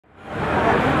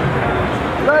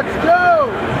Let's go!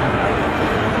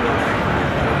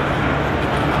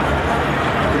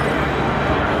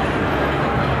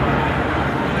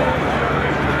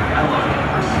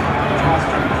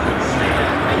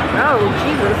 Oh,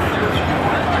 Jesus.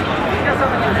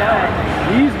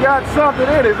 He's got something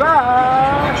in his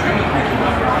eye.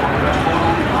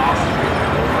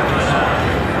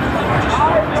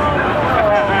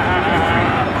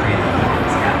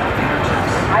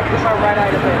 I put my right eye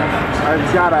to bed.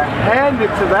 I've got to hand it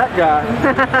to that guy.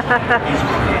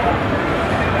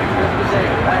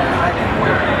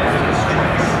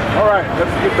 All right,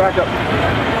 let's get back up.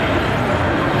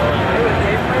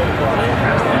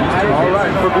 All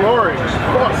right, for glory.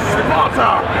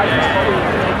 Sparta!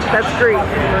 That's Greek.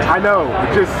 I know,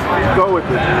 just go with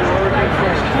it.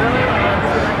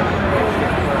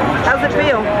 How's it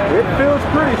feel? It feels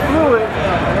pretty fluid.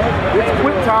 It's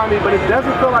quick timing, but it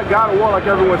doesn't feel like God of War like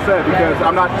everyone said, because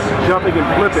I'm not jumping and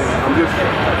flipping. I'm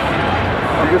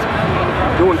just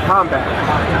doing combat.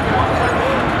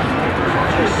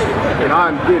 And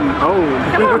I'm getting owned.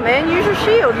 Come on, man, use your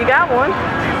shield. You got one.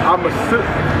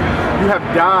 You have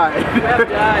died. You have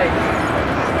died.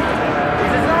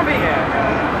 He's a zombie.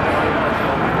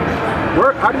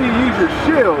 How do you use your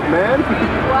shield, man?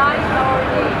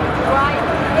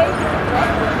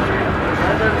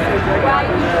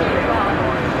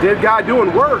 Dead guy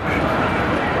doing work.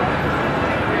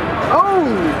 Oh!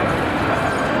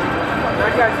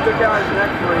 That guy stuck out his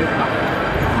neck for you.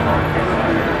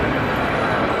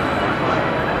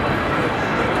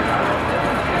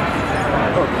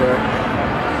 Okay.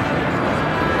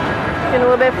 Getting a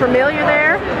little bit familiar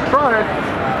there. Trying.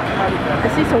 I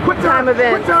see some quick time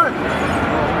events. Quick time.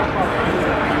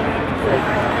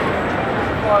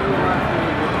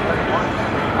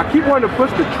 I keep wanting to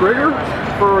push the trigger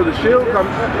for the shield. I'm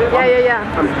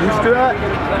used to that.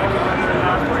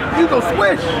 You go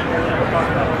swish.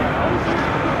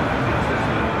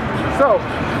 So,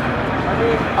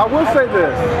 I will say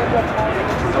this.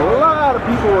 A lot of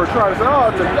people were trying to say, oh,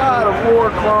 it's a God of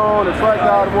War clone, it's like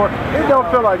God of War. It don't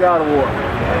feel like God of War.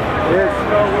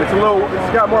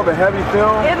 It's got more of a heavy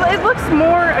feel. It looks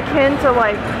more akin to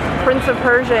like Prince of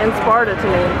Persia and Sparta to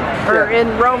me, or in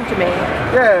Rome to me.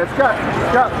 Yeah, it's got,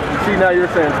 see, now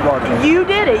you're saying Sparta. You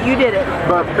did it.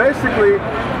 But basically,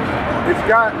 it's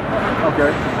got,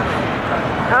 okay.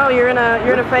 Oh, you're in a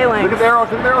phalanx. Look at the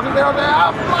arrows, look at the arrows, look at the arrows.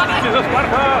 Ah,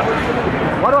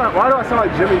 why do I sound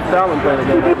like Jimmy Fallon playing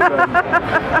again?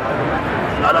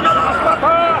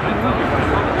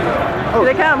 Here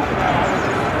they come.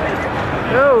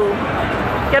 Oh,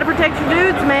 gotta protect your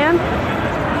dudes, man.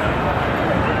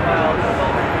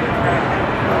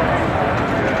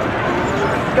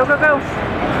 Go, go, go.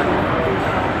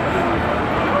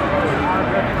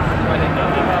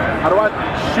 How do I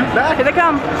shoot back? Here they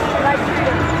come.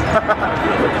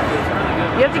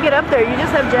 You have to get up there. You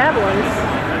just have javelins.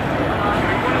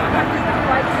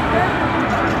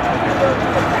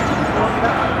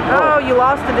 Oh, you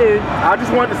lost a dude. I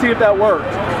just wanted to see if that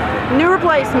worked. New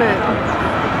replacement.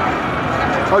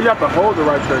 Oh, you have to hold the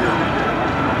right trigger.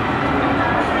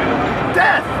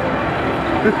 Death!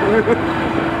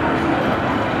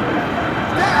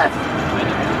 Death!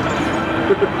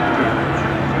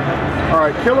 All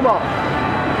right, kill them all.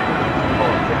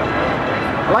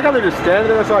 I like how they're just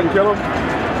standing there so I can kill them.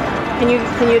 Can you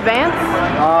advance?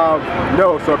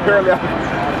 No, so apparently I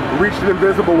reached an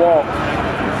invisible wall.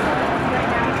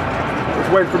 It's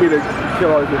waiting for me to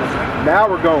kill all these people. Now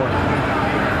we're going.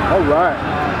 All right.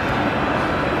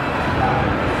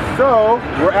 So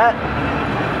we're at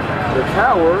the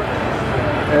tower,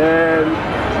 and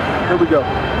here we go.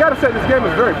 I gotta say, this game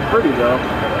is very pretty though.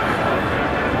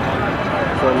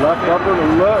 So left upper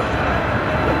and look.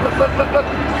 Look.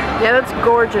 Yeah, that's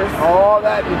gorgeous. All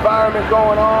that environment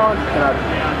going on.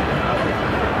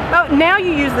 Oh, now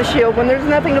you use the shield when there's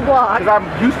nothing to block. Because I'm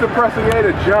used to pressing A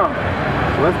to jump.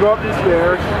 So let's go up these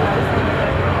stairs.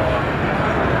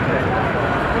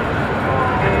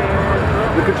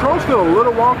 The controls feel a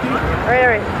little wonky. All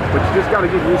right. But you just got to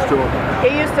get used to them.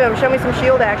 Get used to them. Show me some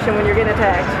shield action when you're getting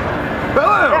attacked.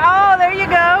 Boom! Oh, there you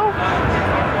go.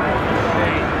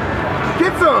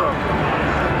 Get some!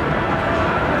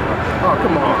 Oh,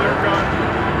 come on.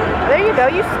 There you go.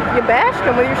 You bashed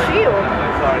him with your shield.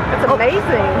 That's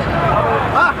amazing.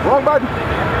 Ah, wrong button.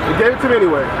 You gave it to me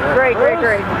anyway. Great.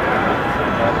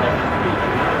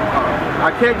 I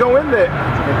can't go in there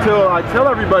until I tell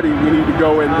everybody we need to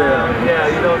go in there. Yeah,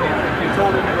 you don't need, you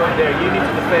told them to go in there. You need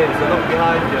to defend, so look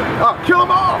behind you. Oh, kill them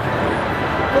all!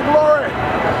 For glory!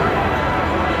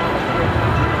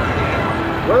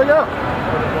 Where'd they go?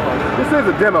 This is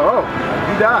a demo. Oh,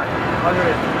 you died.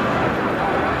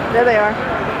 There they are.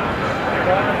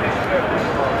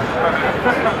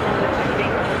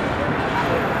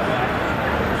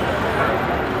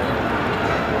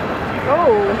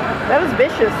 Oh, that was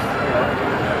vicious.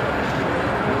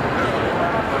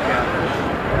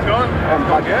 I'm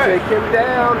about to take him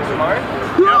down.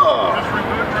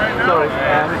 So,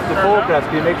 the photographs,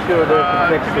 can you make sure they're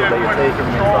contextual, that you're taking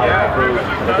them inside the booth,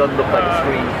 and it doesn't look like a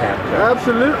screen capture?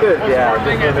 Absolutely. Yeah, just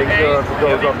to make sure if it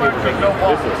goes up, people think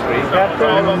this is a screen capture.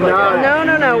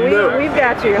 No. We've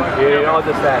got you. Yeah, I'll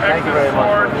just thank you very much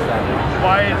for understanding.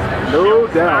 No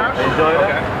doubt. Enjoy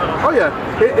it? Oh yeah,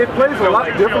 it plays a lot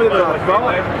differently than I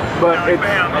thought, but it's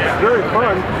very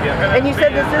fun. And you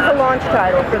said this is a launch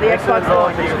title for the Xbox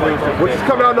One. Which is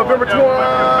coming out November 20th.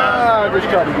 I just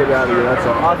tried to get out of here, that's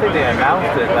all. I think they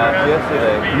announced it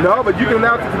yesterday. No, but you can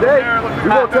announce it today. We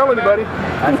won't tell anybody.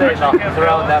 I'd say no, it's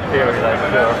around that period, I'm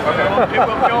sure.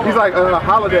 He's like,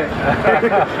 holiday.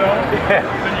 Yeah,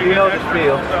 you know the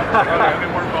spiel.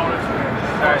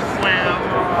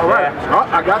 All right,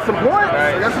 I got some points.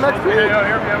 I got some XP.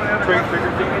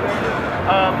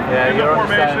 Yeah, you're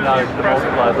understanding now the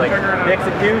multipliers. Like the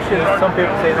execution, some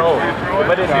people say no,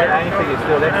 but if you're anything, it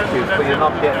still executes, but you're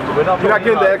not getting. You're not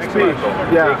getting the XP.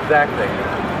 Yeah, exactly.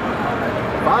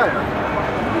 Fire.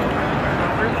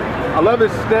 I love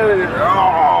this standing.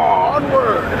 Oh,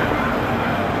 onward.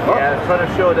 Yeah, it's trying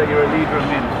to show that you're a leader in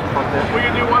mint. We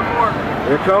can do one more.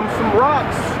 Here comes some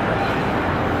rocks.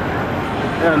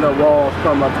 And the walls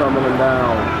come tumbling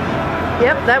down.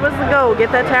 Yep, that was the goal.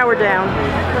 Get that tower down.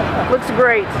 Looks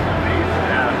great.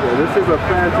 Yeah, this is a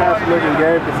fantastic looking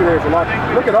game considering there's a lot.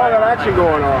 Look at all that action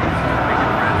going on.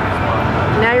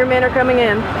 Now your men are coming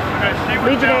in.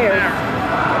 Legionnaires.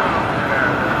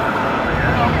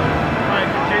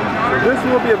 So this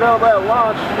will be available at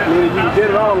launch. Meaning you can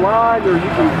get it online or you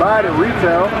can buy it at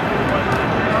retail.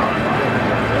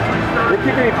 They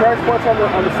keep any price points on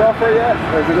the software yet?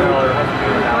 Or is it No, it hasn't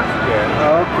been announced yet.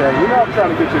 Okay, you know I'm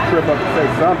trying to get your trip up to say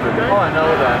something. Oh, I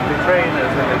know that. The trainers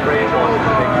and the grade ones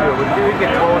to make sure. But you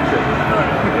get tortured.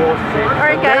 All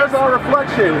right, guys. There's our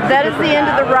reflection. That is the end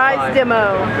of the Ryse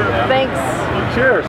demo. Thanks. Cheers.